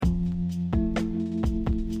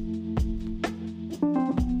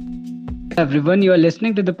Everyone, you are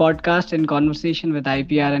listening to the podcast in conversation with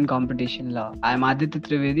IPR and competition law. I am Aditya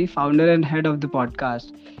Trivedi, founder and head of the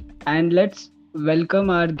podcast. And let's welcome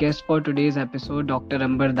our guest for today's episode, Dr.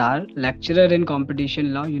 Amber Dar, lecturer in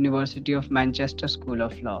competition law, University of Manchester School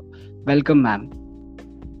of Law. Welcome, ma'am.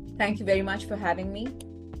 Thank you very much for having me.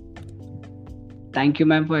 Thank you,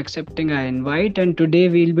 ma'am, for accepting our invite. And today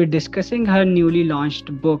we'll be discussing her newly launched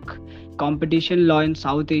book, Competition Law in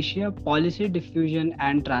South Asia Policy Diffusion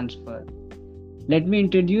and Transfer. Let me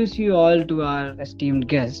introduce you all to our esteemed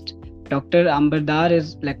guest. Dr. Amber Dar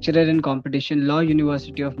is lecturer in competition law,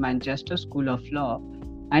 University of Manchester School of Law,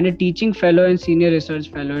 and a teaching fellow and senior research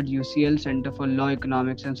fellow at UCL Centre for Law,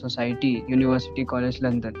 Economics and Society, University College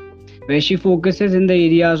London, where she focuses in the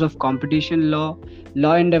areas of competition law,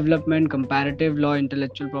 law and development, comparative law,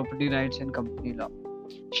 intellectual property rights, and company law.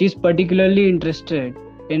 She is particularly interested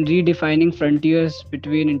in redefining frontiers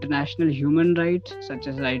between international human rights, such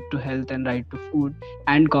as right to health and right to food,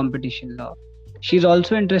 and competition law. She is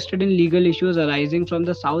also interested in legal issues arising from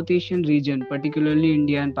the South Asian region, particularly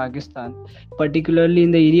India and Pakistan, particularly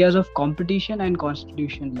in the areas of competition and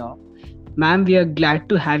constitution law. Ma'am, we are glad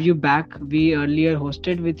to have you back. We earlier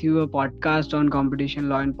hosted with you a podcast on competition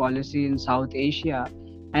law and policy in South Asia,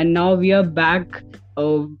 and now we are back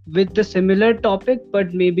with the similar topic,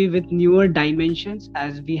 but maybe with newer dimensions,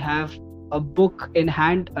 as we have a book in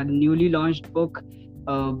hand, a newly launched book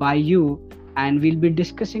by you, and we'll be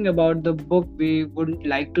discussing about the book. We would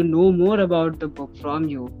like to know more about the book from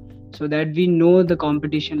you, so that we know the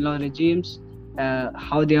competition law regimes,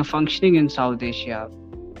 how they are functioning in South Asia.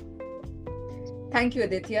 Thank you,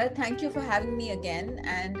 Aditya. Thank you for having me again.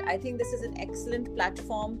 And I think this is an excellent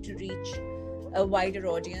platform to reach a wider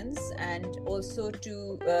audience and also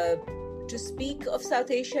to speak of South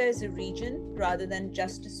Asia as a region rather than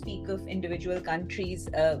just to speak of individual countries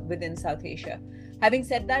within South Asia. Having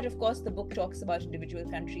said that, of course, the book talks about individual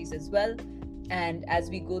countries as well. And as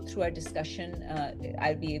we go through our discussion,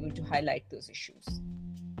 I'll be able to highlight those issues.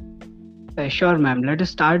 Sure, ma'am. Let us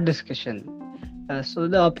start discussion. So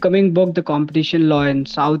the upcoming book, The Competition Law in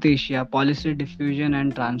South Asia, Policy Diffusion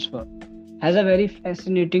and Transfer, has a very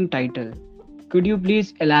fascinating title. Could you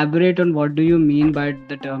please elaborate on what do you mean by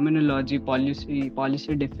the terminology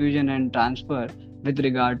policy diffusion and transfer with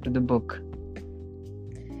regard to the book?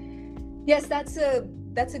 Yes, that's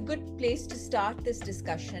a good place to start this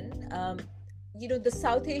discussion. The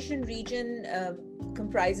South Asian region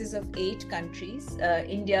comprises of 8 countries: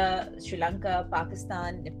 India, Sri Lanka,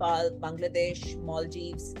 Pakistan, Nepal, Bangladesh,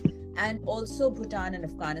 Maldives, and also Bhutan and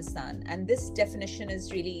Afghanistan. And this definition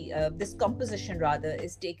is really, this composition rather,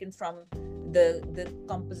 is taken from the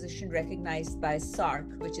composition recognized by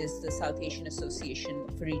SAARC, which is the South Asian Association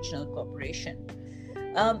for Regional Cooperation.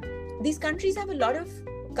 These countries have a lot of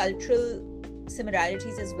cultural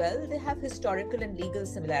similarities as well. They have historical and legal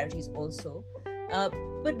similarities also.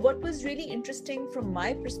 But what was really interesting from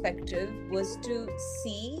my perspective was to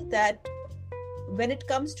see that when it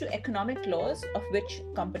comes to economic laws, of which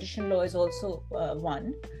competition law is also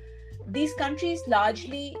one, these countries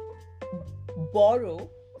largely borrow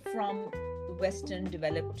from Western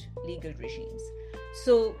developed legal regimes.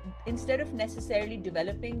 So instead of necessarily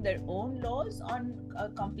developing their own laws on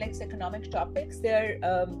complex economic topics, they're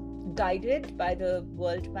guided by the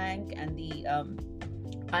World Bank and the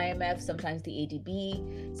IMF, sometimes the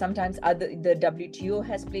ADB, sometimes the WTO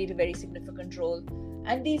has played a very significant role,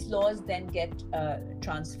 and these laws then get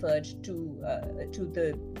transferred to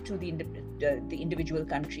the individual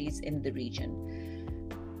countries in the region.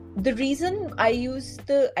 The reason I used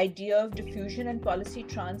the idea of diffusion and policy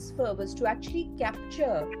transfer was to actually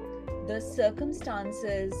capture the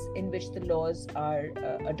circumstances in which the laws are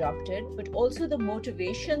adopted, but also the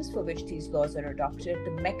motivations for which these laws are adopted,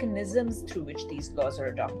 the mechanisms through which these laws are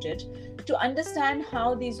adopted, to understand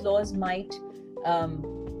how these laws might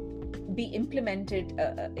be implemented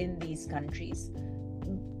in these countries.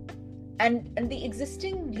 And the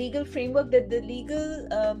existing legal framework, the legal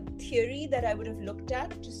theory that I would have looked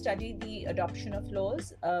at to study the adoption of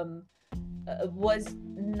laws was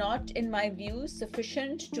not, in my view,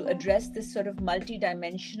 sufficient to address this sort of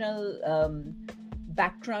multi-dimensional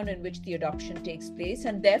background in which the adoption takes place.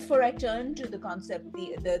 And therefore, I turned to the concept,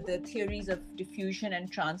 the theories of diffusion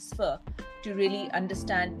and transfer to really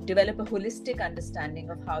develop a holistic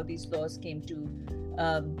understanding of how these laws came to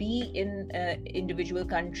be in individual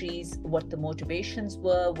countries, what the motivations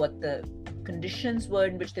were, what the conditions were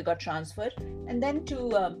in which they got transferred, and then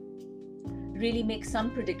to really make some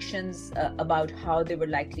predictions about how they were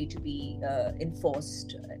likely to be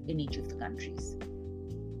enforced in each of the countries.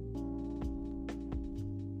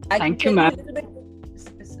 Thank you, ma'am.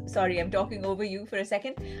 sorry, I'm talking over you for a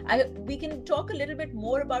second. We can talk a little bit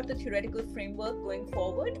more about the theoretical framework going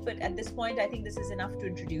forward, but at this point, I think this is enough to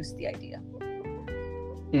introduce the idea.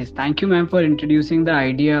 Yes, thank you, ma'am, for introducing the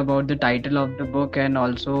idea about the title of the book and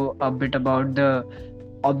also a bit about the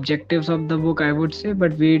objectives of the book, I would say,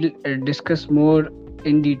 but we'll discuss more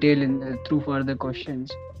in detail through further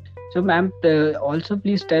questions. So, ma'am, also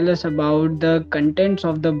please tell us about the contents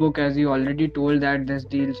of the book, as you already told that this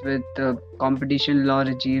deals with competition law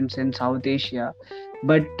regimes in South Asia.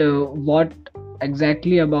 But what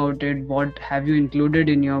exactly about it? What have you included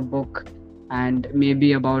in your book? And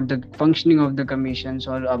maybe about the functioning of the commissions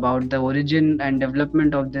or about the origin and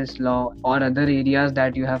development of this law or other areas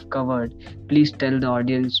that you have covered. Please tell the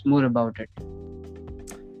audience more about it.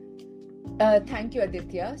 Thank you,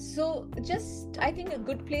 Aditya. So, just I think a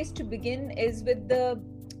good place to begin is with the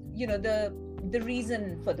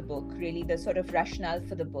reason for the book, really the sort of rationale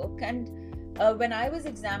for the book. And when I was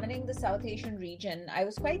examining the South Asian region, I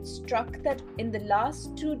was quite struck that in the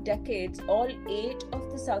last 2 decades, all 8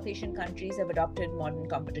 of the South Asian countries have adopted modern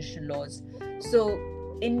competition laws. So,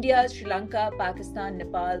 India, Sri Lanka, Pakistan,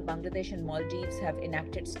 Nepal, Bangladesh, and Maldives have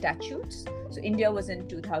enacted statutes. So, India was in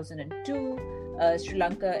 2002. Sri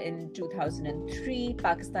Lanka in 2003,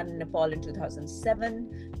 Pakistan and Nepal in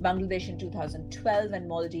 2007, Bangladesh in 2012, and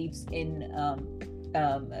Maldives in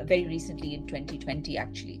very recently in 2020,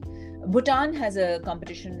 actually. Bhutan has a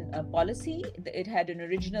competition policy. It had an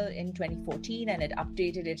original in 2014 and it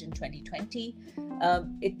updated it in 2020.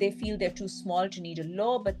 They feel they're too small to need a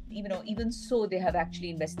law, but even so, they have actually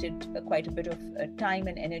invested quite a bit of time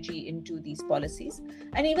and energy into these policies.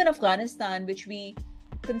 And even Afghanistan, which we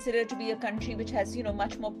considered to be a country which has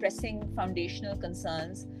much more pressing foundational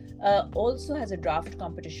concerns, also has a draft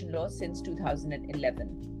competition law since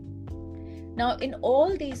 2011. Now, in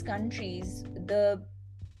all these countries, the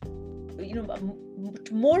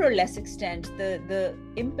to more or less extent, the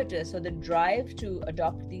impetus or the drive to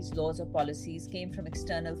adopt these laws or policies came from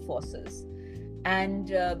external forces.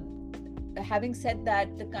 And having said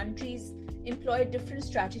that, the countries employed different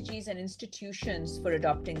strategies and institutions for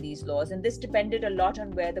adopting these laws, and this depended a lot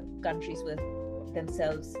on where the countries were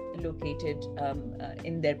themselves located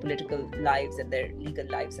in their political lives and their legal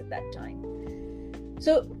lives at that time.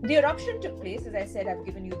 So the adoption took place, as I said, I've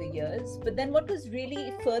given you the years, but then what was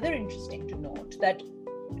really further interesting to note that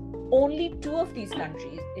only 2 of these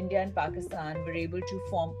countries, India and Pakistan, were able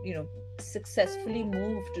to successfully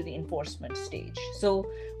move to the enforcement stage. So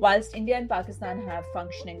whilst India and Pakistan have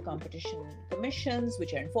functioning competition commissions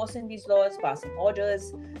which are enforcing these laws, passing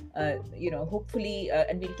orders, hopefully,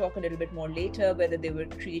 and we'll talk a little bit more later whether they were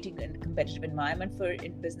creating a competitive environment for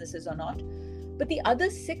businesses or not. But the other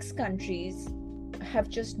 6 countries have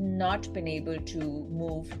just not been able to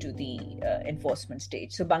move to the enforcement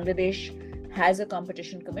stage. So Bangladesh has a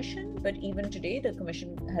competition commission, but even today the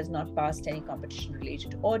commission has not passed any competition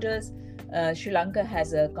related orders. Sri Lanka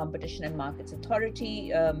has a competition and markets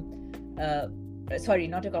authority, sorry,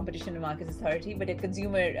 not a competition and markets authority, but a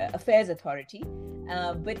consumer affairs authority.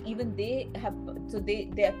 But even they have, so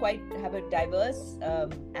they have a diverse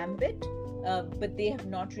ambit, but they have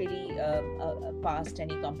not really passed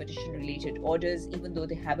any competition related orders, even though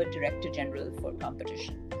they have a Director General for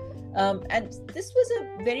competition. And this was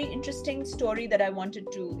a very interesting story that I wanted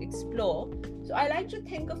to explore. So I like to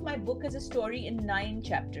think of my book as a story in 9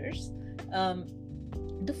 chapters.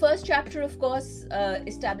 The first chapter, of course,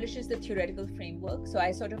 establishes the theoretical framework. So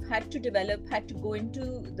I sort of had to go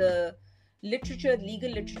into the literature, legal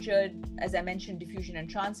literature, as I mentioned, diffusion and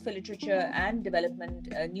transfer literature, and development,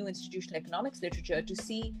 new institutional economics literature, to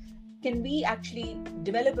see, can we actually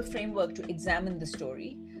develop a framework to examine the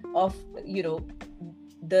story of,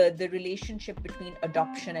 the relationship between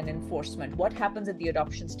adoption and enforcement. What happens at the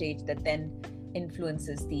adoption stage that then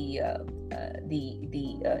influences the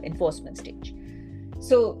enforcement stage?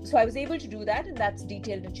 So I was able to do that, and that's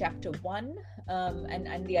detailed in chapter 1.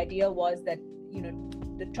 And the idea was that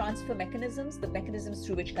the transfer mechanisms, the mechanisms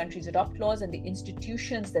through which countries adopt laws, and the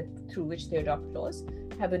institutions through which they adopt laws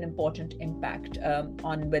have an important impact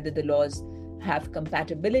on whether the laws have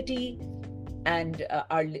compatibility and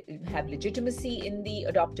have legitimacy in the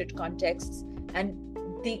adopted contexts, and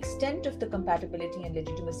the extent of the compatibility and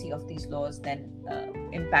legitimacy of these laws then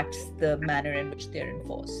impacts the manner in which they're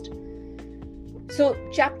enforced. So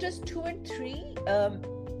chapters 2 and 3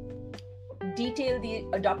 detail the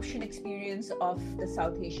adoption experience of the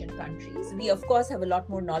South Asian countries. We, of course, have a lot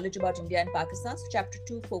more knowledge about India and Pakistan. So chapter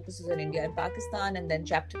 2 focuses on India and Pakistan, and then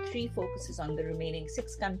chapter 3 focuses on the remaining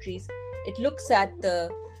 6 countries. It looks at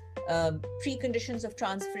the preconditions of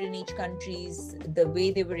transfer in each countries, the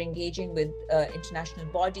way they were engaging with international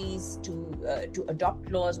bodies to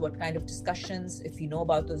adopt laws, what kind of discussions, if you know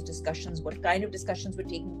about those discussions, what kind of discussions were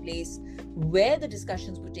taking place, where the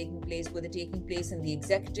discussions were taking place, were they taking place in the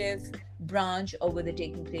executive branch or were they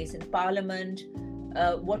taking place in parliament?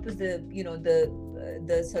 What was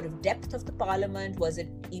the sort of depth of the parliament? Was it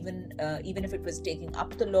even if it was taking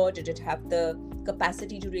up the law, did it have the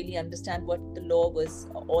capacity to really understand what the law was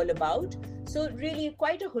all about? So really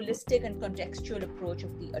quite a holistic and contextual approach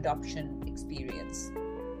of the adoption experience.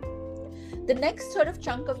 The next sort of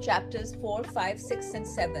chunk of chapters 4, 5, 6 and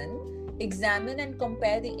 7 examine and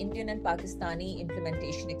compare the Indian and Pakistani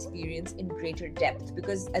implementation experience in greater depth,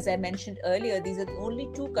 because as I mentioned earlier, these are the only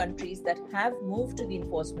two countries that have moved to the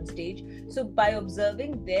enforcement stage. So by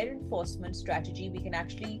observing their enforcement strategy, we can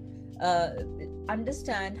actually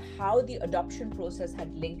understand how the adoption process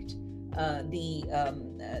had linked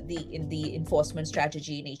the enforcement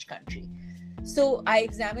strategy in each country. So I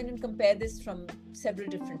examine and compare this from several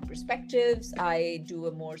different perspectives. I do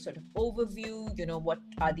a more sort of overview, what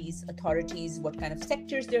are these authorities, what kind of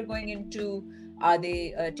sectors they're going into, are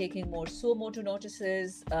they taking more suo motu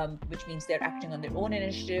notices, which means they're acting on their own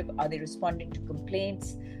initiative, are they responding to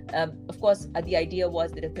complaints? Of course, the idea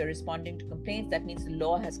was that if they're responding to complaints, that means the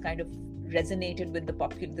law has kind of resonated with the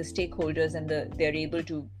stakeholders and they're able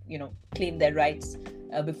to claim their rights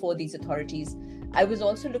before these authorities. I was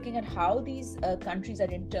also looking at how these countries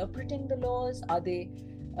are interpreting the laws. Are they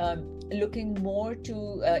looking more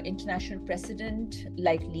to international precedent,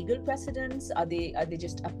 like legal precedents? Are they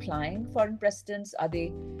just applying foreign precedents? Are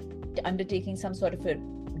they undertaking some sort of a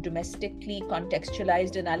domestically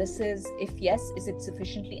contextualized analysis? If yes, is it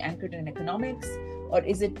sufficiently anchored in economics, or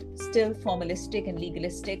is it still formalistic and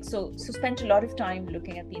legalistic? So spent a lot of time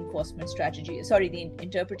looking at the the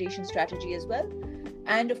interpretation strategy as well.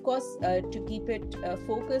 And of course, to keep it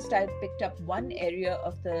focused, I picked up one area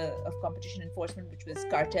of competition enforcement, which was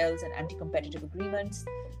cartels and anti-competitive agreements,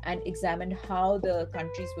 and examined how the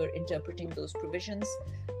countries were interpreting those provisions.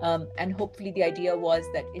 And hopefully the idea was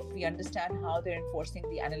that if we understand how they're enforcing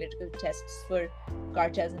the analytical tests for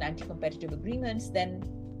cartels and anti-competitive agreements, then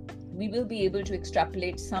we will be able to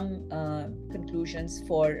extrapolate some conclusions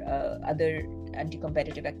for other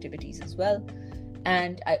anti-competitive activities as well.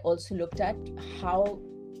 And I also looked at how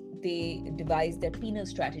they devised their penal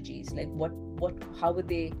strategies, like how were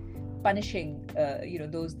they punishing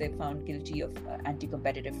those they found guilty of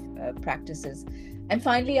anti-competitive practices. And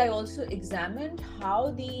finally, I also examined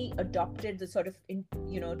how the adopted, the sort of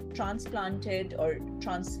transplanted or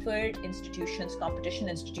transferred institutions, competition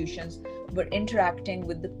institutions, were interacting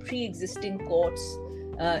with the pre-existing courts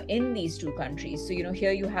in these two countries. So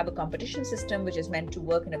here you have a competition system which is meant to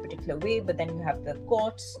work in a particular way, but then you have the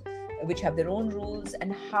courts which have their own rules,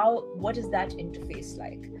 and what is that interface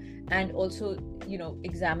like? And also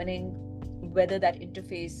examining whether that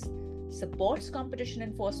interface supports competition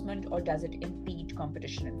enforcement or does it impede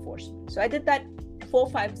competition enforcement. So I did that 4,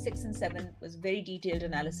 5, 6 and 7 was very detailed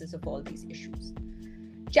analysis of all these issues.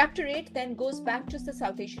 Chapter 8 then goes back to the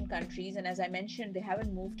South Asian countries, and as I mentioned, they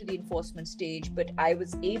haven't moved to the enforcement stage, but I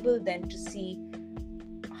was able then to see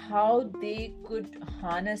how they could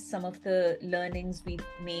harness some of the learnings we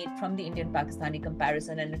made from the Indian-Pakistani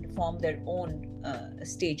comparison and inform their own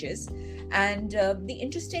stages. And the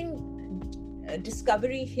interesting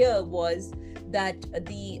discovery here was that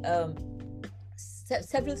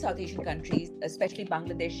several South Asian countries, especially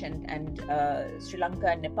Bangladesh and Sri Lanka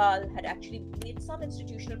and Nepal, had actually made some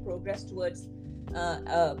institutional progress towards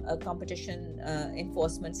a competition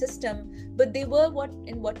enforcement system, but they were what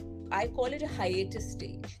I call it a hiatus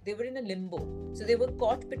stage. They were in a limbo. So they were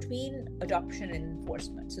caught between adoption and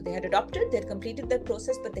enforcement. So they had adopted, they had completed that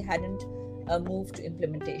process, but they hadn't moved to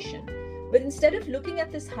implementation. But instead of looking at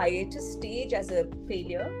this hiatus stage as a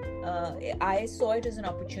failure, I saw it as an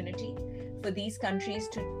opportunity for these countries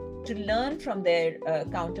to learn from their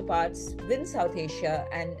counterparts within South Asia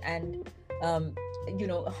and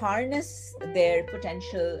harness their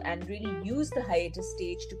potential and really use the hiatus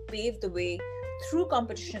stage to pave the way through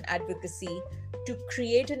competition advocacy to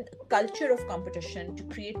create a culture of competition, to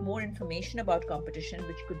create more information about competition,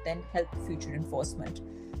 which could then help future enforcement.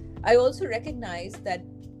 I also recognize that,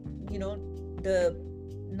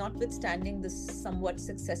 notwithstanding the somewhat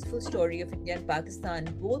successful story of India and Pakistan,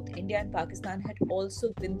 both India and Pakistan had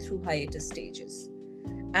also been through hiatus stages.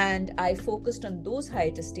 And I focused on those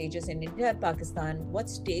hiatus stages in India and Pakistan, what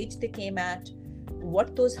stage they came at,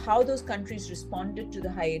 how those countries responded to the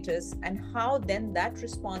hiatus, and how then that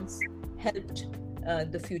response helped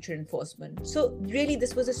the future enforcement. So really,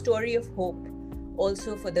 this was a story of hope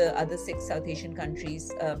also for the other 6 South Asian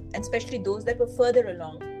countries, and especially those that were further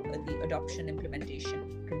along the adoption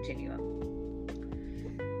implementation continuum.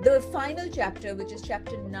 The final chapter, which is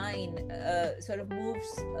chapter 9, sort of moves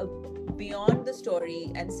beyond the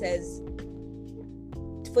story and says,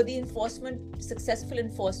 for the successful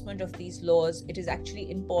enforcement of these laws, it is actually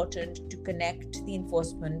important to connect the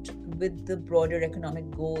enforcement with the broader economic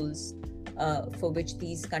goals for which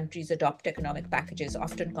these countries adopt economic packages.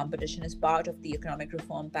 Often competition is part of the economic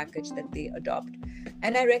reform package that they adopt.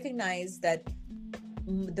 And I recognize that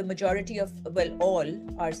the majority of, all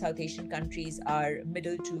our South Asian countries are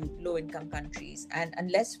middle to low income countries. And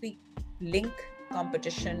unless we link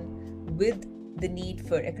competition with the need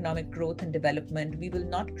for economic growth and development, we will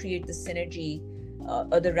not create the synergy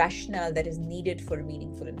or the rationale that is needed for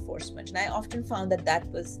meaningful enforcement. And I often found that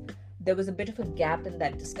there was a bit of a gap in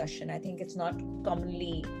that discussion. I think it's not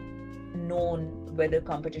commonly known whether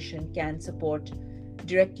competition can support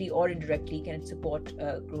directly or indirectly, can it support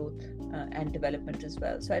growth and development as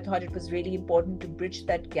well. So I thought it was really important to bridge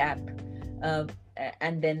that gap,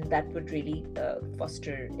 and then that would really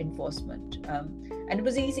foster enforcement. And it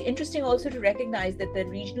was interesting also to recognize that the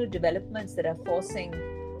regional developments that are forcing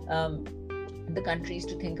the countries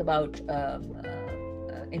to think about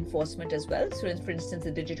enforcement as well. So, for instance,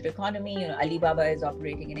 the digital economy, Alibaba is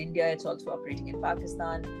operating in India; it's also operating in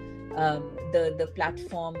Pakistan. The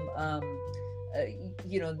platform,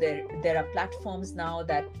 there are platforms now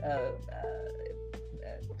that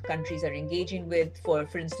countries are engaging with. For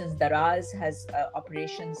instance, Daraz has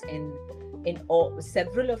operations in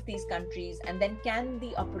several of these countries. And then can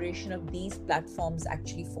the operation of these platforms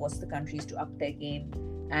actually force the countries to up their game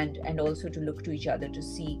and also to look to each other to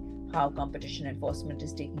see how competition enforcement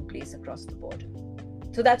is taking place across the board?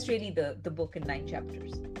 So that's really the book in 9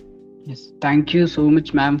 chapters. Yes, thank you so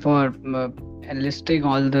much, ma'am, for listing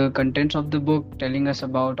all the contents of the book, telling us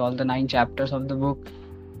about all the 9 chapters of the book,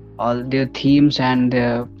 all their themes and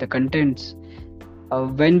the contents.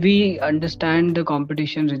 When we understand the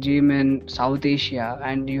competition regime in South Asia,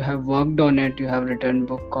 and you have worked on it, you have written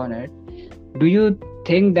book on it, do you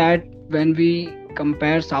think that when we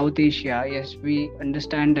compare South Asia, yes, we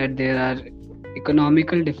understand that there are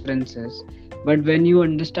economical differences, but when you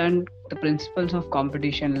understand the principles of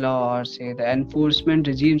competition law, or say the enforcement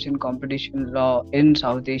regimes in competition law in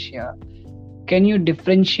South Asia, can you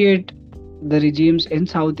differentiate the regimes in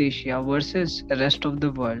South Asia versus the rest of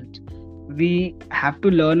the world? We have to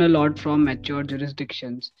learn a lot from mature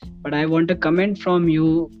jurisdictions, but I want a comment from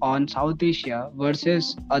you on South Asia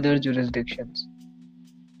versus other jurisdictions.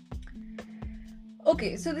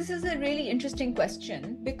 Okay, so this is a really interesting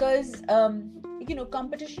question because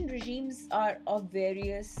competition regimes are of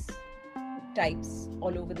various types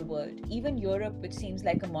all over the world. Even Europe, which seems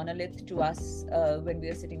like a monolith to us when we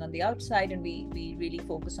are sitting on the outside, and we really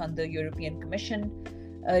focus on the European Commission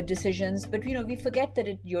decisions, but we forget that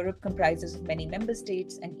Europe comprises of many member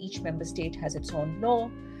states, and each member state has its own law,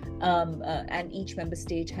 and each member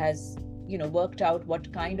state has worked out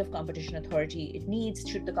what kind of competition authority it needs.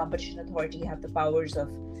 Should the competition authority have the powers of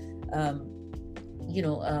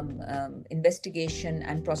investigation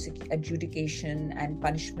and adjudication and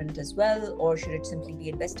punishment as well, or should it simply be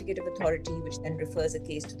investigative authority, which then refers a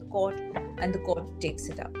case to the court and the court takes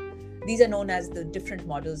it up? These are known as the different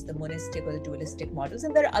models, the monistic or the dualistic models,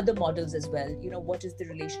 and there are other models as well. What is the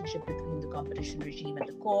relationship between the competition regime and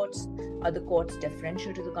the courts? Are the courts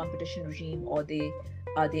deferential to the competition regime, or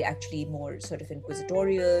are they actually more sort of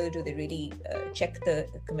inquisitorial? Do they really check the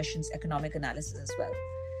Commission's economic analysis as well?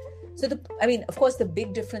 So, of course, the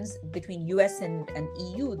big difference between US and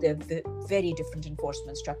EU, they're very different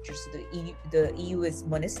enforcement structures. So the EU is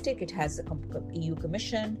monistic. It has a EU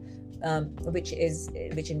Commission, which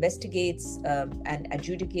investigates and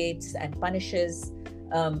adjudicates and punishes,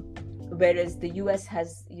 whereas the US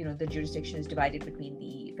has, the jurisdiction is divided between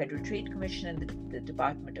the Federal Trade Commission and the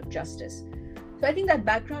Department of Justice. So I think that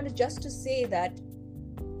background is just to say that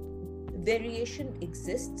variation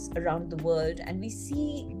exists around the world, and we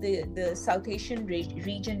see the South Asian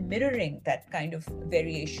region mirroring that kind of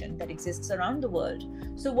variation that exists around the world.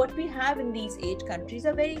 So what we have in these 8 countries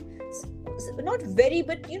are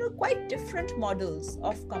quite different models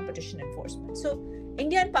of competition enforcement. So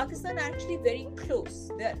India and Pakistan are actually very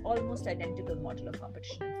close. They're almost identical model of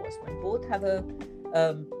competition enforcement. Both have a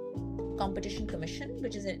competition commission,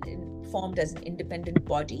 which is formed as an independent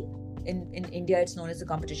body. In India, it's known as the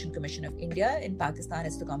Competition Commission of India. In Pakistan,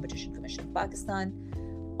 it's the Competition Commission of Pakistan.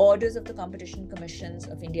 Orders of the competition commissions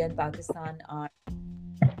of India and Pakistan are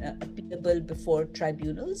appealable before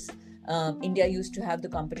tribunals. India used to have the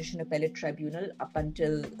Competition Appellate Tribunal up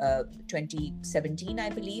until 2017, I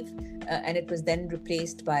believe, and it was then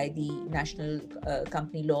replaced by the National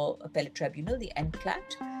Company Law Appellate Tribunal, the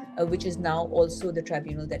NCLAT, which is now also the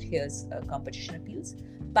tribunal that hears competition appeals.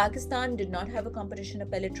 Pakistan did not have a competition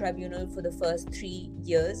appellate tribunal for the first 3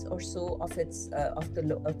 years or so of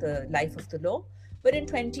the life of the law. But in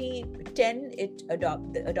 2010, it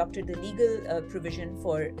adopted the legal provision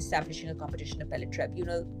for establishing a competition appellate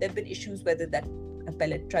tribunal. There have been issues whether that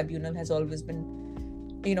appellate tribunal has always been,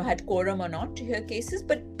 had quorum or not to hear cases,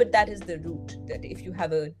 but that is the route, that if you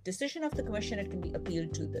have a decision of the commission, it can be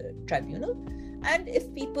appealed to the tribunal. And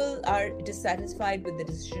if people are dissatisfied with the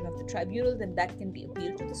decision of the tribunal, then that can be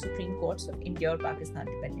appealed to the Supreme Courts of India or Pakistan,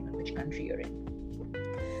 depending on which country you're in.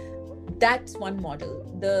 That's one model.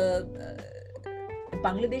 The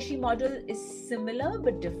Bangladeshi model is similar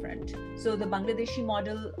but different. So the Bangladeshi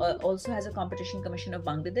model also has a competition commission of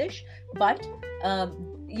Bangladesh, but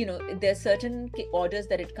there are certain orders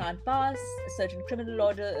that it can't pass, certain criminal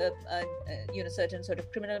order, certain sort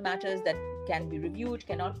of criminal matters that can be reviewed,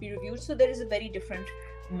 cannot be reviewed. So there is a very different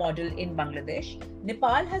model in Bangladesh.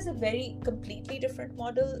 Nepal has a very completely different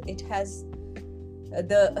model. It has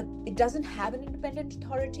it doesn't have an independent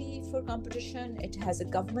authority for competition. It has a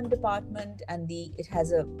government department, and it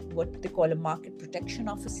has what they call a market protection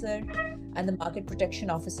officer, and the market protection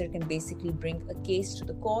officer can basically bring a case to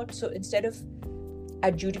the court. So instead of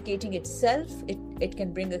adjudicating itself, it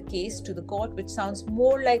can bring a case to the court, which sounds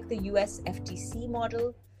more like the US FTC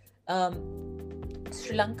model.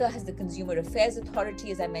 Sri Lanka has the Consumer Affairs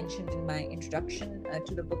Authority, as I mentioned in my introduction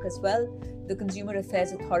to the book as well. The Consumer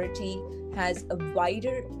Affairs Authority has a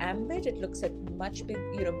wider ambit. It looks at much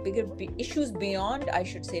bigger issues beyond, I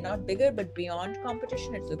should say, not bigger, but beyond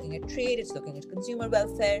competition. It's looking at trade, it's looking at consumer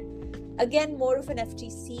welfare. Again, more of an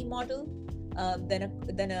FTC model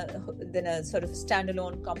than a sort of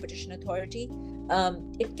standalone competition authority.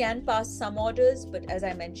 It can pass some orders, but as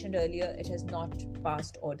I mentioned earlier, it has not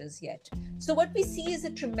passed orders yet. So what we see is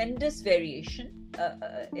a tremendous variation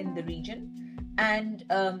in the region, and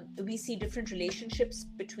we see different relationships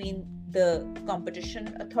between the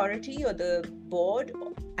competition authority or the board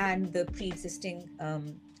and the pre-existing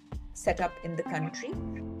setup in the country.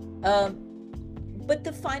 But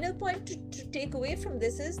the final point to take away from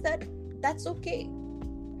this is that that's okay.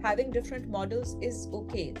 Having different models is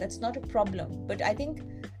okay. That's not a problem. But I think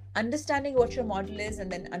understanding what your model is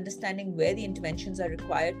and then understanding where the interventions are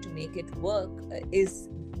required to make it work is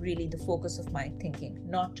really the focus of my thinking,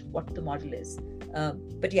 not what the model is.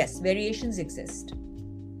 But yes, variations exist.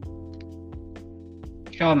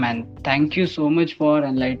 Sure, man. Thank you so much for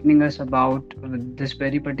enlightening us about this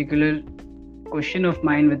very particular question of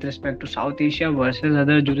mine with respect to South Asia versus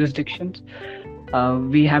other jurisdictions.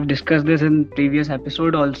 We have discussed this in previous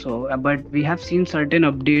episode also, but we have seen certain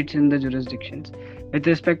updates in the jurisdictions. With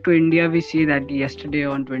respect to India, we see that yesterday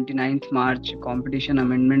on 29th March, Competition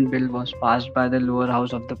Amendment Bill was passed by the lower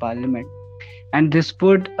house of the parliament. And this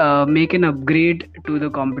would make an upgrade to the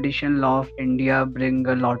competition law of India, bring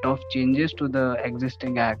a lot of changes to the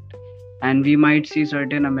existing act. And we might see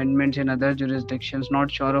certain amendments in other jurisdictions,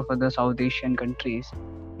 not sure of other South Asian countries.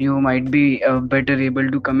 You might be better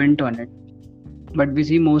able to comment on it. But we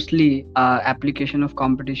see mostly application of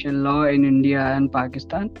competition law in India and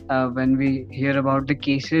Pakistan when we hear about the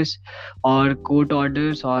cases or court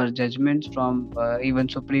orders or judgments from even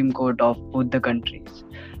Supreme Court of both the countries.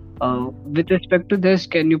 With respect to this,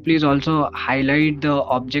 can you please also highlight the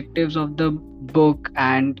objectives of the book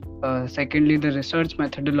and secondly, the research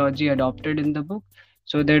methodology adopted in the book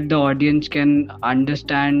so that the audience can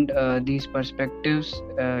understand these perspectives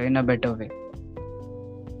in a better way?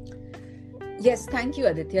 Yes, thank you,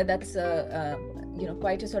 Aditya. That's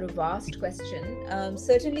quite a sort of vast question.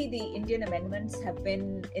 Certainly, the Indian amendments have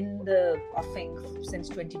been in the offing since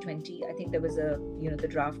 2020. I think there was the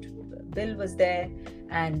draft bill was there,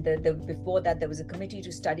 and before that there was a committee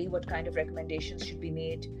to study what kind of recommendations should be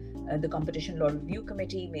made. The Competition Law Review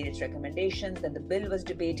Committee made its recommendations, then the bill was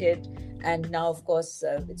debated, and now, of course,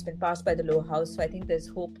 it's been passed by the lower house. So I think there's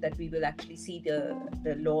hope that we will actually see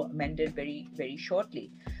the law amended very, very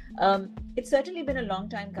shortly. It's certainly been a long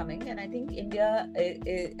time coming, and I think India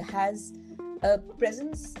has a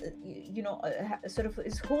presence, sort of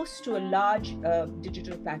is host to a large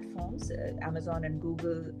digital platforms. Amazon and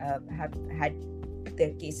Google have had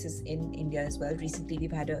their cases in India as well. Recently,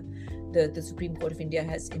 we've had the Supreme Court of India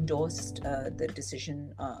has endorsed the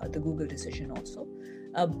decision, the Google decision also.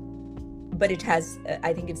 But it has,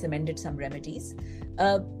 I think it's amended some remedies.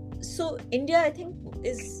 So India, I think,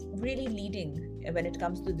 is really leading when it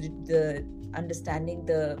comes to the understanding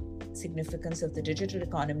the significance of the digital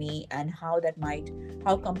economy and how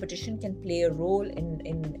competition can play a role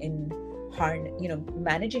in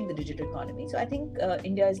managing the digital economy. So I think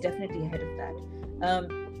India is definitely ahead of that.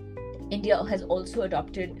 India has also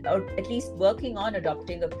adopted, or at least working on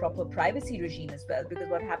adopting, a proper privacy regime as well, because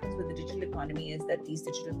what happens with the digital economy is that these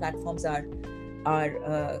digital platforms are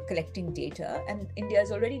collecting data, and India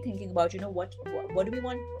is already thinking about, what do we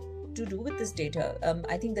want to do with this data.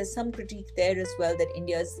 I think there's some critique there as well, that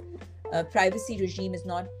India's privacy regime is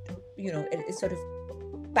not, it's sort of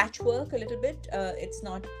patchwork a little bit. It's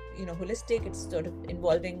not holistic. It's sort of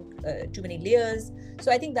involving too many layers.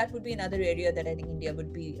 So I think that would be another area that I think India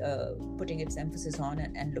would be putting its emphasis on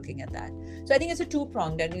and looking at that. So I think it's a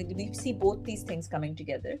two-pronged, and we see both these things coming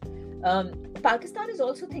together. Pakistan is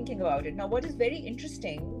also thinking about it. Now, what is very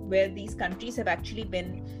interesting, where these countries have actually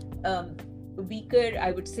been weaker,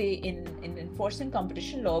 I would say, in enforcing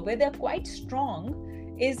competition law, where they're quite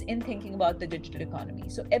strong, is in thinking about the digital economy.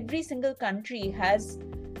 So every single country has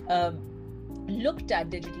looked at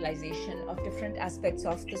digitalization of different aspects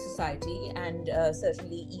of the society, and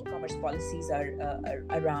certainly e-commerce policies are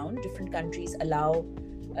around. Different countries allow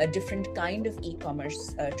a different kind of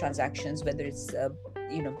e-commerce transactions, whether it's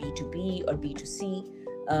B2B or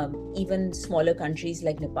B2C. Even smaller countries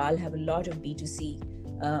like Nepal have a lot of B2C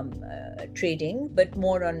trading, but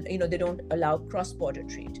more on, they don't allow cross-border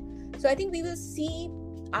trade. So I think we will see.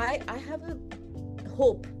 I have a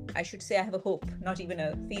hope, I should say I have a hope, not even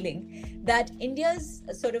a feeling, that India's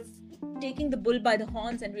sort of taking the bull by the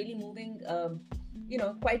horns and really moving,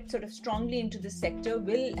 quite sort of strongly into this sector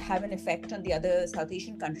will have an effect on the other South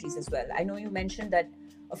Asian countries as well. I know you mentioned that,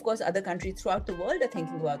 of course, other countries throughout the world are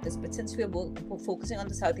thinking about this, but since we're focusing on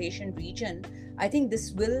the South Asian region, I think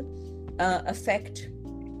this will affect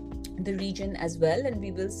the region as well, and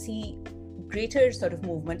we will see greater sort of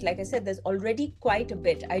movement. Like I said, there's already quite a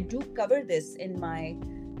bit. I do cover this in my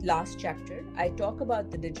last chapter. I talk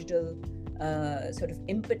about the digital sort of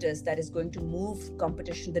impetus that is going to move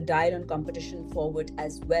competition, the dial on competition forward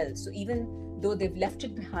as well. So even though they've left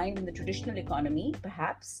it behind in the traditional economy,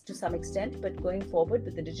 perhaps to some extent, but going forward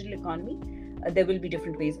with the digital economy, there will be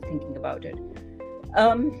different ways of thinking about it.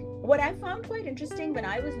 What I found quite interesting when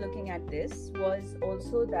I was looking at this was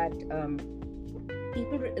also that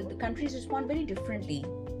the countries respond very differently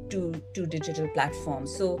to digital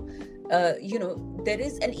platforms. So, there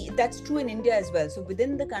is, and that's true in India as well. So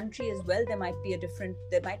within the country as well, there might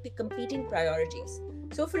be competing priorities.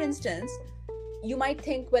 So for instance, you might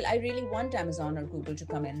think, well, I really want Amazon or Google to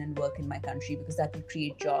come in and work in my country because that will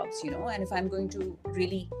create jobs, and if I'm going to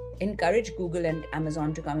really encourage Google and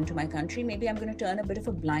Amazon to come into my country, maybe I'm going to turn a bit of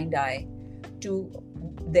a blind eye to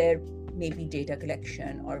their maybe data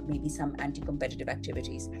collection or maybe some anti-competitive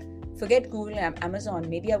activities. Forget Google and Amazon,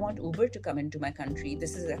 maybe I want Uber to come into my country.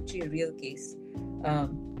 This is actually a real case,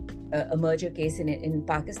 a merger case in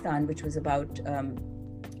Pakistan, which was about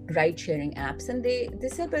ride-sharing apps. And they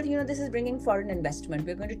said, well, this is bringing foreign investment.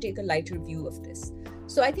 We're going to take a lighter view of this.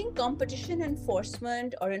 So I think competition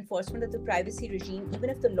enforcement or enforcement of the privacy regime, even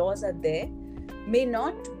if the laws are there, may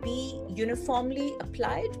not be uniformly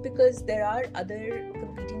applied because there are other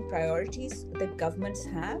competing priorities that governments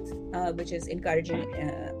have, which is encouraging,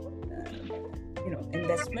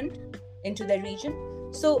 investment into the region.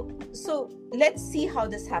 So let's see how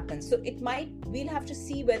this happens. So we'll have to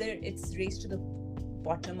see whether it's race to the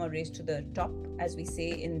bottom or race to the top, as we say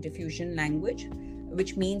in diffusion language,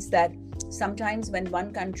 which means that sometimes when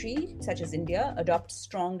one country, such as India, adopts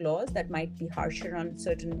strong laws that might be harsher on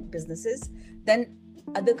certain businesses, then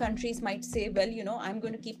other countries might say, well, I'm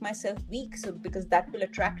going to keep myself weak, so because that will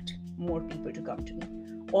attract more people to come to me.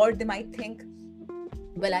 Or they might think,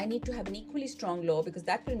 well, I need to have an equally strong law because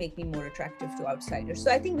that will make me more attractive to outsiders.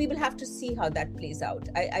 So I think we will have to see how that plays out.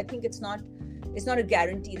 I think it's not a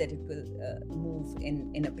guarantee that it will move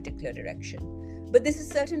in a particular direction. But this is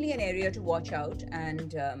certainly an area to watch out.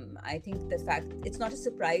 And I think the fact it's not a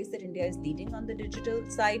surprise that India is leading on the digital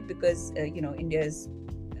side because, India is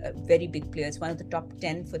a very big player. It's one of the top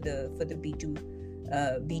 10 for the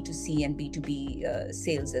B2C and B2B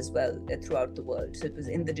sales as well throughout the world. So it was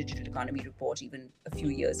in the digital economy report even a few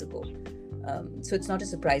years ago. So it's not a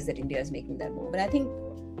surprise that India is making that move. But I think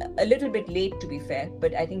a little bit late, to be fair,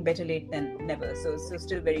 but I think better late than never. So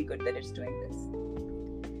still very good that it's doing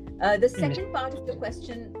this. The second part of the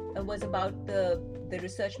question was about the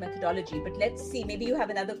research methodology, but let's see, maybe you have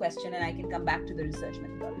another question and I can come back to the research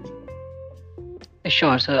methodology.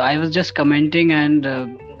 Sure. So I was just commenting and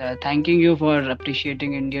Thanking you for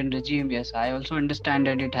appreciating Indian regime. Yes, I also understand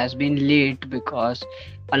that it has been late because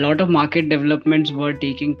a lot of market developments were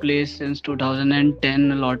taking place since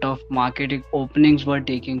 2010. A lot of market openings were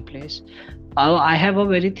taking place. I have a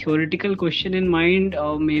very theoretical question in mind,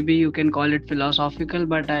 or maybe you can call it philosophical,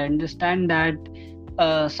 but I understand that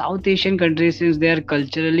South Asian countries, since they are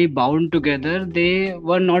culturally bound together, they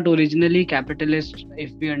were not originally capitalist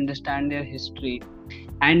if we understand their history.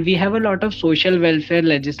 And we have a lot of social welfare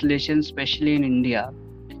legislation, especially in India.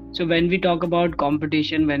 So when we talk about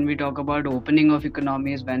competition, when we talk about opening of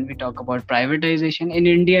economies, when we talk about privatization in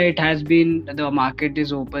India, it has been the market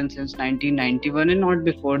is open since 1991 and not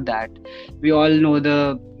before that. We all know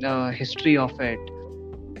the history of it.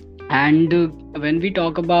 And when we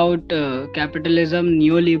talk about capitalism,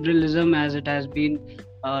 neoliberalism, as it has been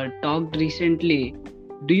talked recently,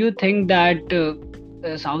 do you think that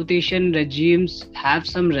South Asian regimes have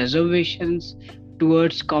some reservations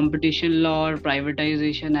towards competition law or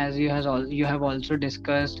privatization, as you have also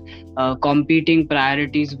discussed competing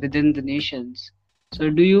priorities within the nations? So,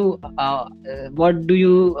 what do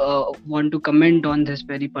you want to comment on this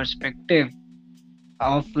very perspective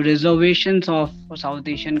of reservations of South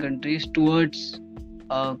Asian countries towards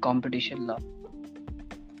competition law?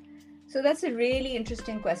 So that's a really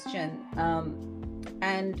interesting question.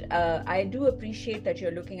 And I do appreciate that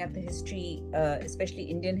you're looking at the history, especially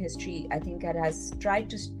Indian history. I think it has tried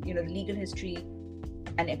to, the legal history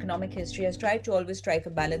and economic history has tried to always strike a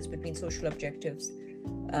balance between social objectives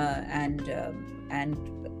and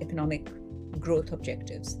economic growth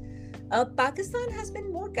objectives. Pakistan has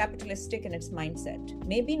been more capitalistic in its mindset.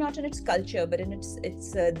 Maybe not in its culture, but in its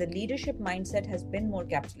the leadership mindset has been more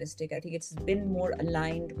capitalistic. I think it's been more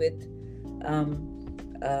aligned with,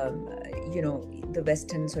 the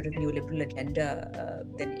Western sort of neoliberal agenda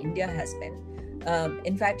than India has been.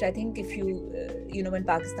 In fact, I think if when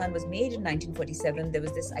Pakistan was made in 1947, there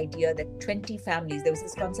was this idea that 20 families, there was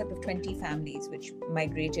this concept of 20 families which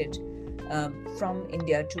migrated from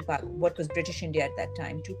India to what was British India at that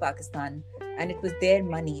time to Pakistan, and it was their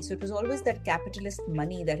money. So it was always that capitalist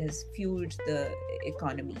money that has fueled the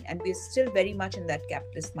economy, and we're still very much in that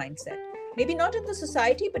capitalist mindset. Maybe not in the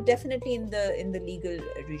society, but definitely in the legal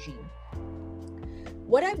regime.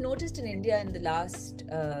 What I've noticed in India in the last,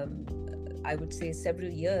 I would say, several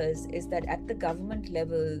years is that at the government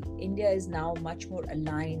level, India is now much more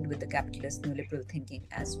aligned with the capitalist neoliberal thinking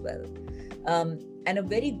as well. And a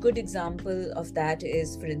very good example of that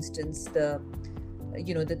is, for instance, the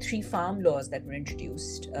 3 farm laws that were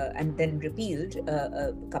introduced and then repealed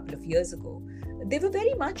a couple of years ago. They were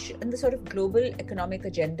very much in the sort of global economic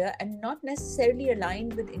agenda and not necessarily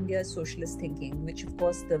aligned with India's socialist thinking, which of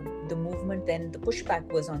course the movement then, the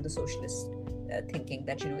pushback was on the socialist thinking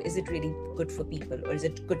that, is it really good for people or is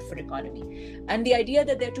it good for economy? And the idea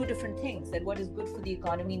that there are 2 different things, that what is good for the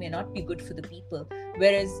economy may not be good for the people.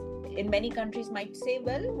 Whereas in many countries might say,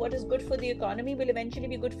 well, what is good for the economy will eventually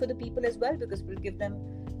be good for the people as well, because we'll give them,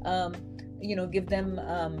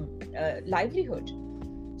 livelihood.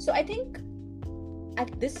 So I think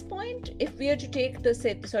at this point, if we are to take the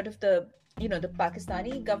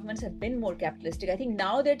Pakistani governments have been more capitalistic. I think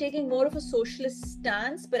now they're taking more of a socialist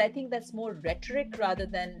stance, but I think that's more rhetoric rather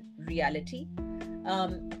than reality.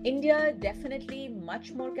 India definitely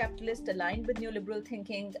much more capitalist, aligned with neoliberal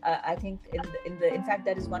thinking. I think in fact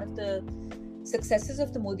that is one of the successes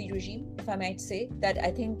of the Modi regime, if I might say, that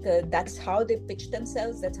I think that's how they pitch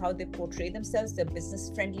themselves, that's how they portray themselves. They're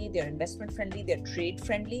business friendly, they're investment friendly, they're trade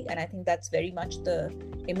friendly, and I think that's very much the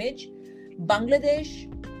image. Bangladesh,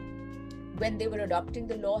 when they were adopting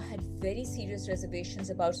the law, had very serious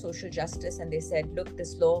reservations about social justice, and they said, look,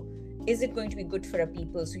 this law, is it going to be good for our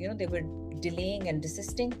people? So, they were delaying and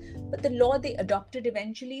desisting, but the law they adopted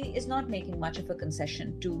eventually is not making much of a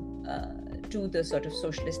concession to the sort of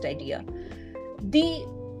socialist idea. The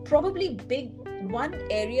probably big one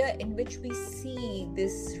area in which we see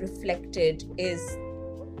this reflected is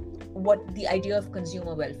what the idea of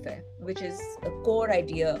consumer welfare, which is a core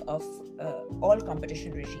idea of all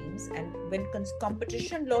competition regimes. And when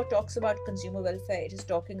competition law talks about consumer welfare, it is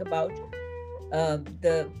talking about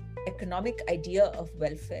the economic idea of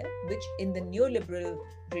welfare, which in the neoliberal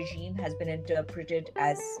regime has been interpreted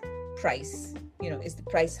as price. Is the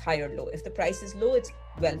price high or low? If the price is low, it's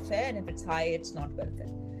welfare, and if it's high, it's not welfare.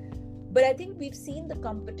 But I think we've seen the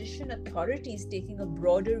competition authorities taking a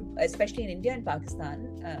broader, especially in India and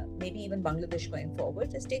Pakistan, maybe even Bangladesh going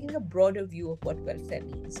forward, is taking a broader view of what welfare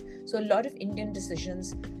means. So a lot of Indian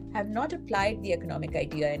decisions have not applied the economic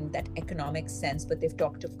idea in that economic sense, but they've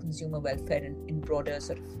talked of consumer welfare in broader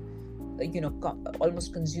sort of,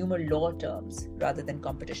 almost consumer law terms rather than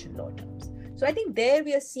competition law terms. So I think there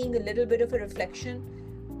we are seeing a little bit of a reflection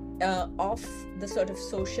of the sort of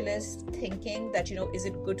socialist thinking that, is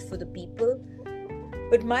it good for the people?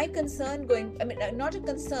 But my concern not a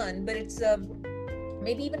concern, but it's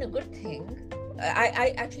maybe even a good thing.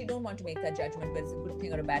 I actually don't want to make that judgment whether it's a good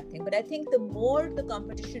thing or a bad thing. But I think the more the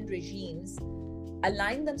competition regimes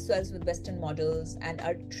align themselves with Western models and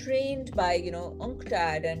are trained by,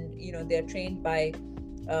 UNCTAD, and, they're trained by,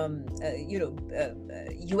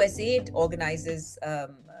 USAID organizes,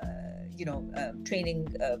 training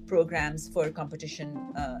programs for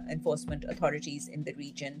competition enforcement authorities in the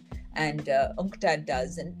region, and UNCTAD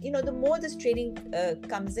does. And, the more this training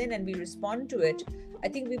comes in and we respond to it, I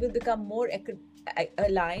think we will become more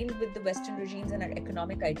aligned with the Western regimes and our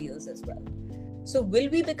economic ideals as well. So will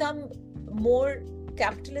we become more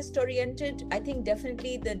capitalist oriented? I think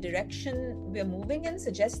definitely the direction we're moving in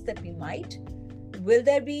suggests that we might. Will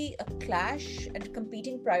there be a clash and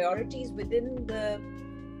competing priorities within the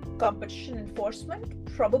competition enforcement?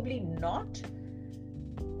 Probably not.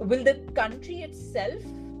 Will the country itself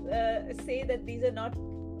say that these are not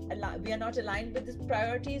we are not aligned with these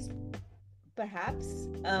priorities? Perhaps.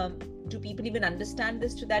 Do people even understand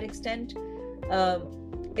this to that extent?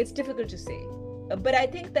 It's difficult to say. But I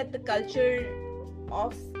think that the culture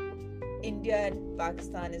of India and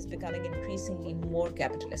Pakistan is becoming increasingly more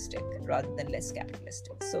capitalistic rather than less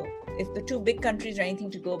capitalistic. So if the two big countries are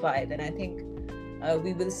anything to go by, then I think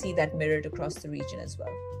we will see that mirrored across the region as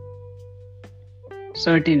well.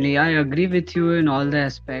 Certainly, I agree with you in all the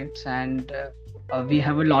aspects, and we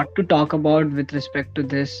have a lot to talk about with respect to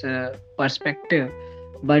this perspective.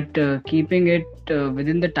 But keeping it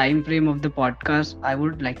within the time frame of the podcast, I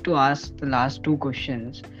would like to ask the last two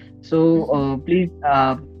questions. So please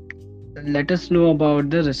let us know about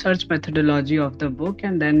the research methodology of the book,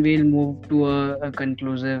 and then we'll move to a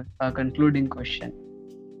concluding question.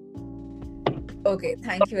 Okay,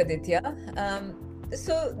 thank you, Aditya.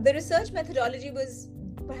 So the research methodology was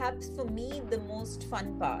perhaps for me the most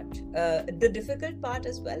fun part, the difficult part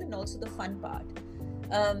as well, and also the fun part.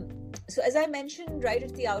 So as I mentioned right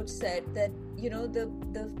at the outset, that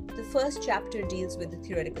the first chapter deals with the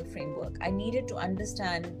theoretical framework. I needed to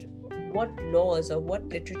understand what laws or what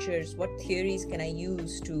literatures, what theories can I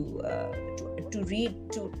use to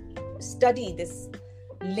study this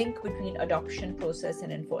link between adoption process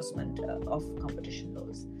and enforcement of competition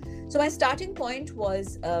laws. So my starting point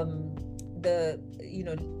was the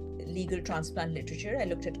legal transplant literature. I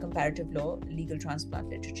looked at comparative law legal transplant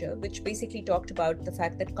literature, which basically talked about the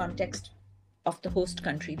fact that context of the host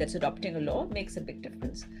country that's adopting a law makes a big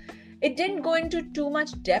difference. It didn't go into too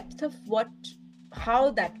much depth of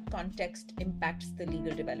how that context impacts the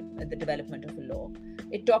development of a law.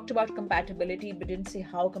 It talked about compatibility, but didn't say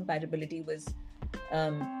how compatibility was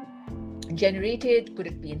generated. Could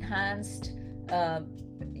it be enhanced?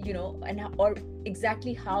 Or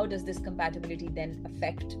exactly how does this compatibility then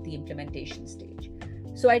affect the implementation stage?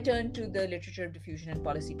 So I turned to the literature of diffusion and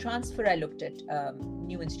policy transfer. I looked at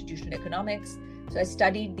new institutional economics. So I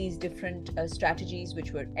studied these different strategies,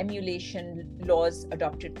 which were emulation, laws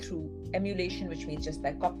adopted through emulation, which means just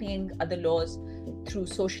by copying other laws, through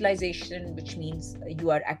socialization, which means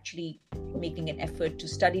you are actually making an effort to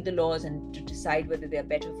study the laws and to decide whether they are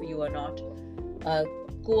better for you or not.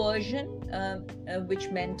 Coercion, which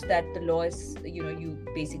meant that the law is, you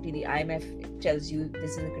basically, the IMF tells you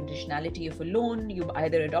this is the conditionality of a loan. You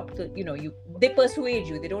either adopt they persuade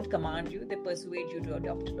you, they don't command you, they persuade you to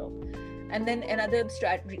adopt a law. And then another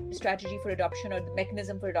strategy for adoption, or the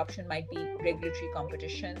mechanism for adoption, might be regulatory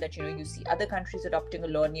competition, that you see other countries adopting a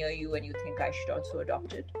law near you and you think I should also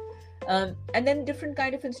adopt it. And then different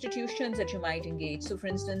kind of institutions that you might engage. So for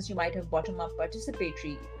instance, you might have bottom-up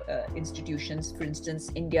participatory institutions. For instance,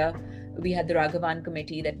 India, we had the Raghavan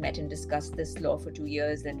committee that met and discussed this law for 2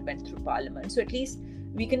 years, that went through parliament. So at least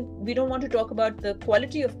we don't want to talk about the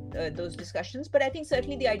quality of those discussions, but I think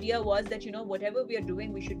certainly the idea was that whatever we are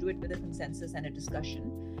doing, we should do it with a consensus and a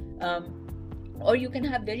discussion. Or you can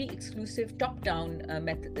have very exclusive top-down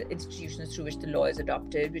institutions through which the law is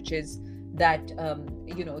adopted, which is that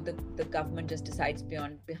the government just decides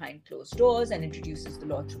behind closed doors and introduces the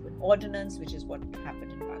law through an ordinance, which is what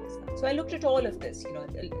happened in Pakistan. So I looked at all of this,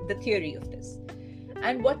 the theory of this.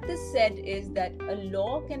 And what this said is that a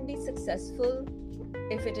law can be successful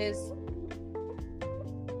if it is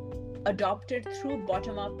adopted through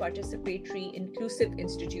bottom-up participatory inclusive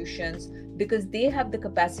institutions, because they have the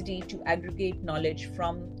capacity to aggregate knowledge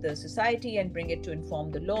from the society and bring it to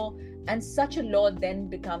inform the law. And such a law then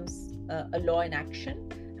becomes a law in action,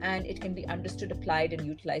 and it can be understood, applied, and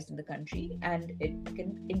utilized in the country, and it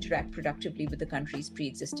can interact productively with the country's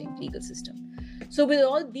pre-existing legal system. So with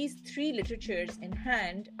all these three literatures in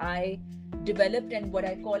hand, I developed what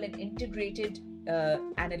I call an integrated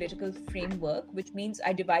analytical framework, which means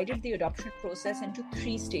I divided the adoption process into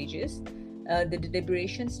three stages: the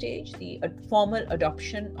deliberation stage, the formal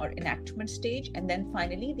adoption or enactment stage, and then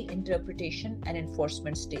finally the interpretation and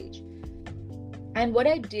enforcement stage. And what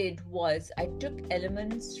I did was I took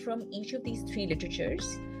elements from each of these three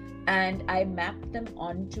literatures and I mapped them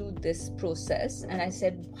onto this process, and I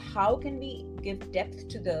said, how can we give depth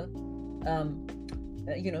to the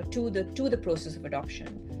to the process of adoption?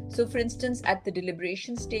 So for instance, at the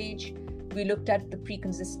deliberation stage, we looked at the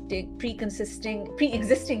pre-existing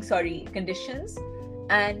conditions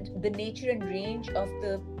and the nature and range of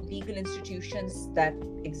the legal institutions that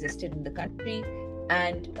existed in the country,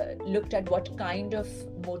 and looked at what kind of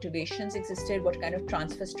motivations existed, what kind of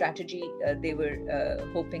transfer strategy they were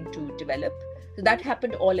hoping to develop. So that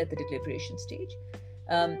happened all at the deliberation stage.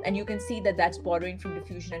 And you can see that that's borrowing from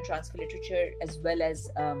diffusion and transfer literature as well as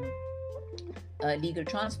legal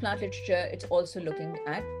transplant literature. It's also looking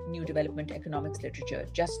at new development economics literature,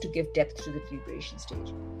 just to give depth to the deliberation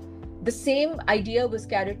stage. The same idea was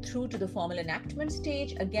carried through to the formal enactment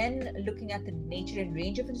stage, again looking at the nature and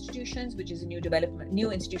range of institutions, which is a new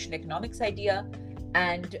institutional economics idea,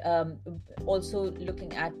 and also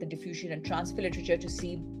looking at the diffusion and transfer literature to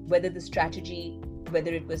see whether the strategy,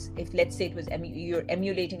 whether it was, if let's say it was you're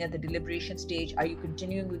emulating at the deliberation stage, are you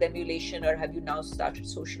continuing with emulation, or have you now started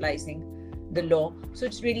socializing the law? So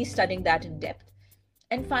it's really studying that in depth.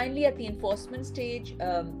 And finally, at the enforcement stage,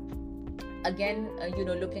 again,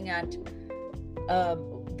 looking at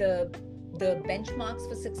the benchmarks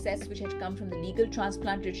for success which had come from the legal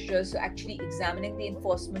transplant literature. So actually examining the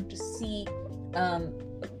enforcement to see,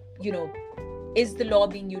 is the law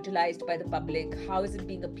being utilized by the public? How is it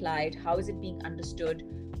being applied? How is it being understood?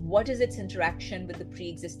 What is its interaction with the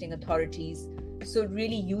pre-existing authorities? So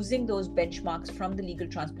really using those benchmarks from the legal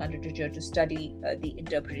transplant literature to study the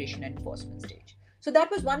interpretation and enforcement stage. So that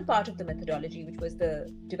was one part of the methodology, which was the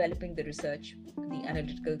developing the research, the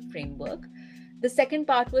analytical framework. The second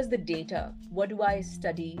part was the data. What do I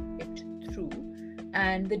study it through?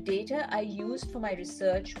 And the data I used for my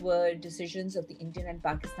research were decisions of the Indian and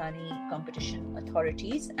Pakistani competition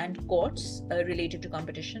authorities and courts related to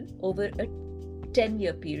competition over a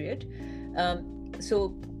 10-year period.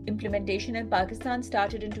 So implementation in Pakistan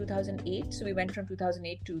started in 2008. So we went from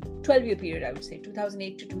 2008 to 12-year period, I would say,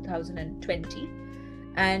 2008 to 2020.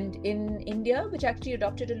 And in India, which actually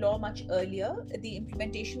adopted a law much earlier, the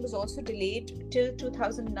implementation was also delayed till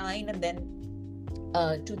 2009 and then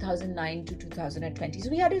 2009 to 2020. So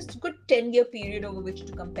we had a good 10-year period over which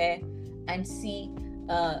to compare and see,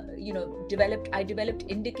 I developed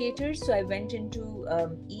indicators. So I went into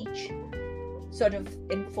each sort of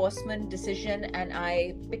enforcement decision and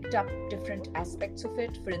I picked up different aspects of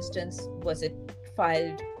it. For instance, was it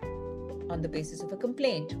filed on the basis of a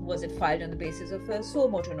complaint? Was it filed on the basis of a suo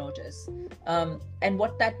motu notice? And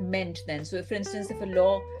what that meant then. So for instance, if a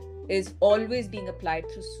law is always being applied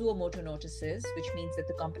through suo motu notices, which means that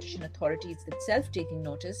the competition authority is itself taking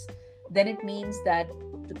notice, then it means that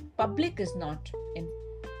the public is not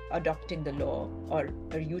adopting the law or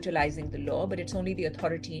utilizing the law, but it's only the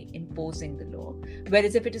authority imposing the law.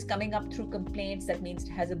 Whereas if it is coming up through complaints, that means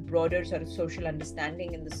it has a broader sort of social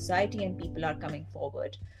understanding in the society and people are coming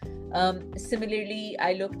forward. Similarly,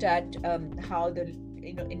 I looked at how the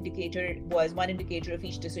indicator was, one indicator of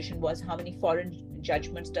each decision was how many foreign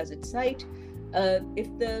judgments does it cite. If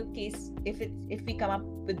we come up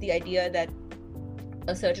with the idea that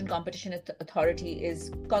a certain competition authority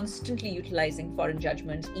is constantly utilizing foreign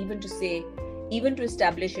judgments, even to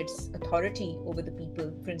establish its authority over the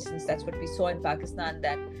people. For instance, that's what we saw in Pakistan,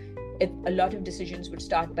 that a lot of decisions would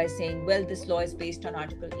start by saying, well, this law is based on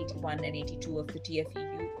Article 81 and 82 of the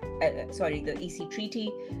the EC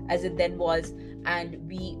Treaty, as it then was, and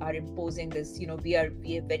we are imposing this, we have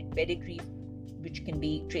pedigree which can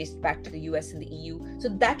be traced back to the US and the EU. So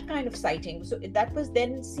that kind of citing, so that was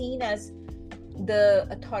then seen as the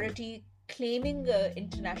authority claiming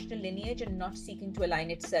international lineage and not seeking to align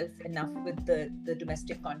itself enough with the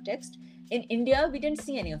domestic context. In India, we didn't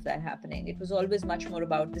see any of that happening. It was always much more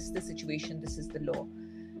about, this is the situation, this is the law.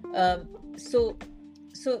 So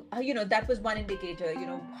that was one indicator.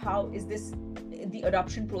 How is this, the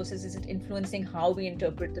adoption process, is it influencing how we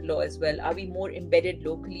interpret the law as well? Are we more embedded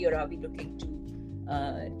locally, or are we looking to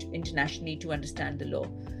internationally to understand the law?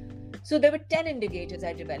 So there were 10 indicators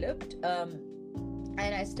I developed.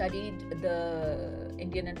 And I studied the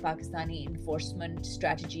Indian and Pakistani enforcement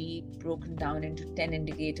strategy broken down into 10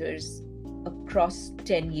 indicators. across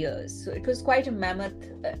 10 years. So it was quite a mammoth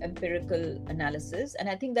empirical analysis. And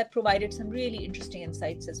I think that provided some really interesting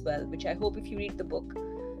insights as well, which I hope if you read the book,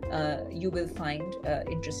 you will find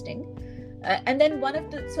interesting. And then one of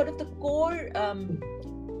the sort of the core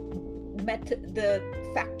method, the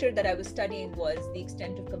factor that I was studying was the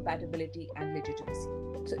extent of compatibility and legitimacy.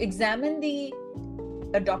 So examine the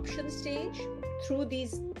adoption stage through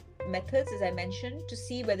these methods, as I mentioned, to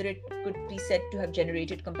see whether it could be said to have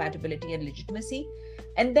generated compatibility and legitimacy,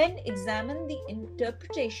 and then examine the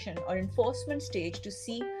interpretation or enforcement stage to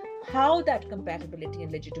see how that compatibility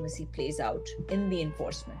and legitimacy plays out in the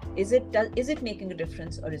enforcement. Is it making a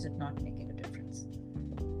difference or is it not making a difference?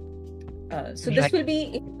 So this will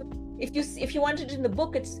be, if you want it in the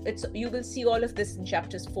book, it's you will see all of this in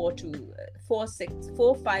chapters 4,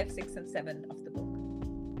 5, 6, and 7 of the book.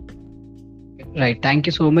 Right. Thank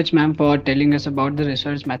you so much, ma'am, for telling us about the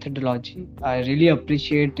research methodology. I really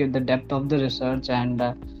appreciate the depth of the research, and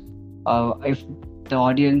if the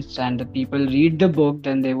audience and the people read the book,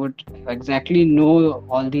 then they would exactly know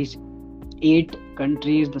all these 8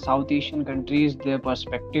 countries, the South Asian countries, their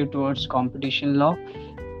perspective towards competition law.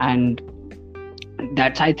 And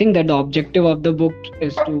that's, I think, that the objective of the book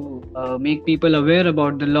is to make people aware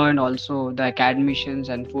about the law, and also the academicians,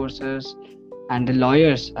 enforcers, and the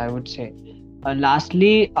lawyers, I would say.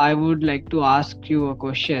 Lastly, I would like to ask you a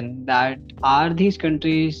question: that are these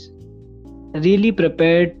countries really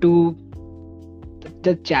prepared to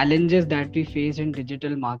the challenges that we face in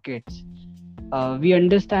digital markets? We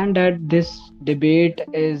understand that this debate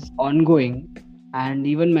is ongoing, and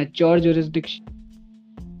even mature jurisdictions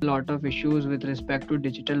a lot of issues with respect to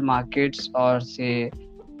digital markets, or say,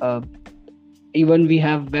 uh, even we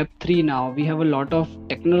have Web3 now. We have a lot of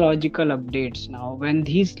technological updates now. When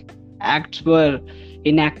these acts were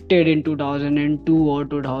enacted in 2002 or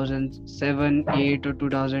 2007, 8 or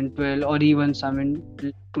 2012, or even some in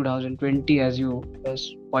 2020, as you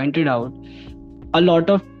pointed out, a lot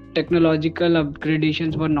of technological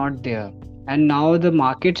upgradations were not there. And now the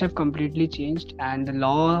markets have completely changed, and the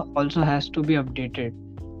law also has to be updated.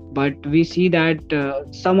 But we see that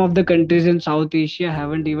some of the countries in South Asia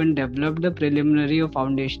haven't even developed the preliminary or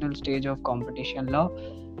foundational stage of competition law,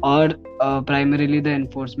 or primarily the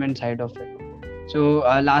enforcement side of it. So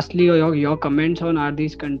lastly, your comments on, are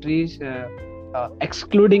these countries,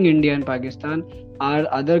 excluding India and Pakistan, are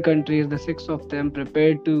other countries, the 6 of them,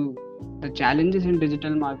 prepared to the challenges in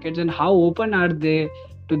digital markets, and how open are they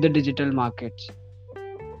to the digital markets?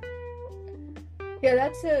 Yeah,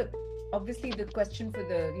 that's obviously the question for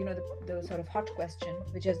the sort of hot question,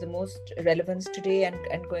 which has the most relevance today and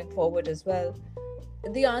going forward as well.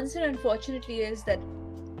 The answer, unfortunately, is that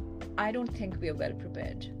I don't think we are well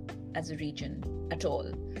prepared as a region at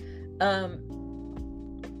all. I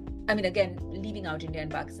mean, again, leaving out India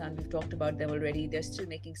and Pakistan, we've talked about them already. They're still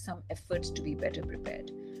making some efforts to be better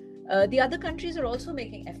prepared. The other countries are also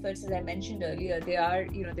making efforts, as I mentioned earlier. They are,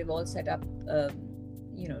 they've all set up,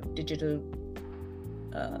 digital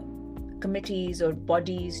committees or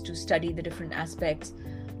bodies to study the different aspects.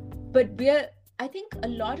 But I think a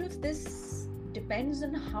lot of this depends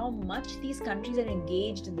on how much these countries are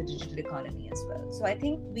engaged in the digital economy as well. So I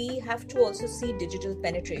think we have to also see digital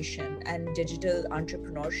penetration and digital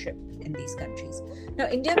entrepreneurship in these countries. Now,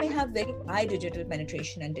 India may have very high digital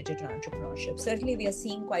penetration and digital entrepreneurship. Certainly, we are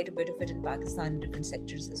seeing quite a bit of it in Pakistan in different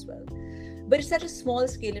sectors as well. But it's at a small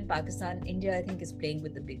scale in Pakistan. India, I think, is playing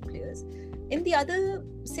with the big players. In the other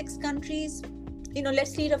 6 countries,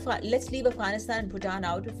 let's leave Afghanistan and Bhutan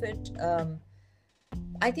out of it.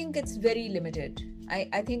 I think it's very limited.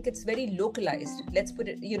 I think it's very localized. Let's put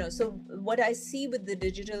it, so what I see with the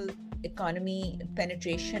digital economy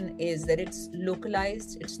penetration is that it's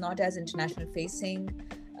localized. It's not as international facing.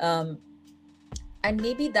 And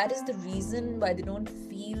maybe that is the reason why they don't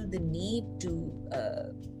feel the need to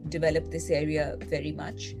develop this area very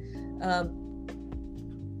much.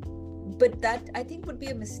 But that, I think, would be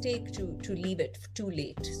a mistake to leave it too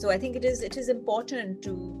late. So I think it is important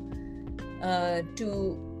to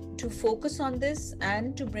focus on this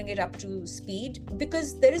and to bring it up to speed,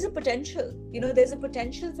 because there is a potential. There's a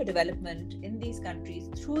potential for development in these countries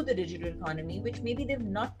through the digital economy, which maybe they've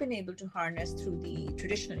not been able to harness through the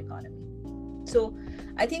traditional economy. So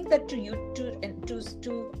I think that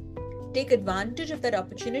to take advantage of that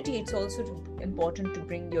opportunity, it's also important to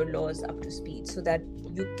bring your laws up to speed so that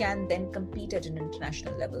you can then compete at an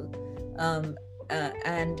international level,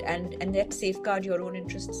 and yet safeguard your own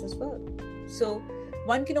interests as well. So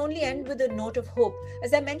one can only end with a note of hope.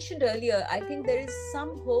 As I mentioned earlier, I think there is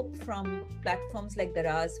some hope from platforms like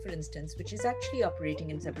Daraz, for instance, which is actually operating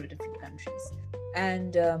in several different countries.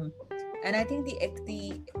 And And I think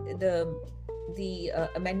the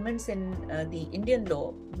amendments in the Indian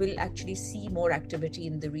law will actually see more activity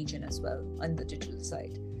in the region as well on the digital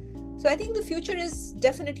side. So I think the future is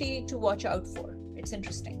definitely to watch out for. It's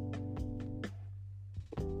interesting.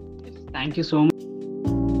 Thank you so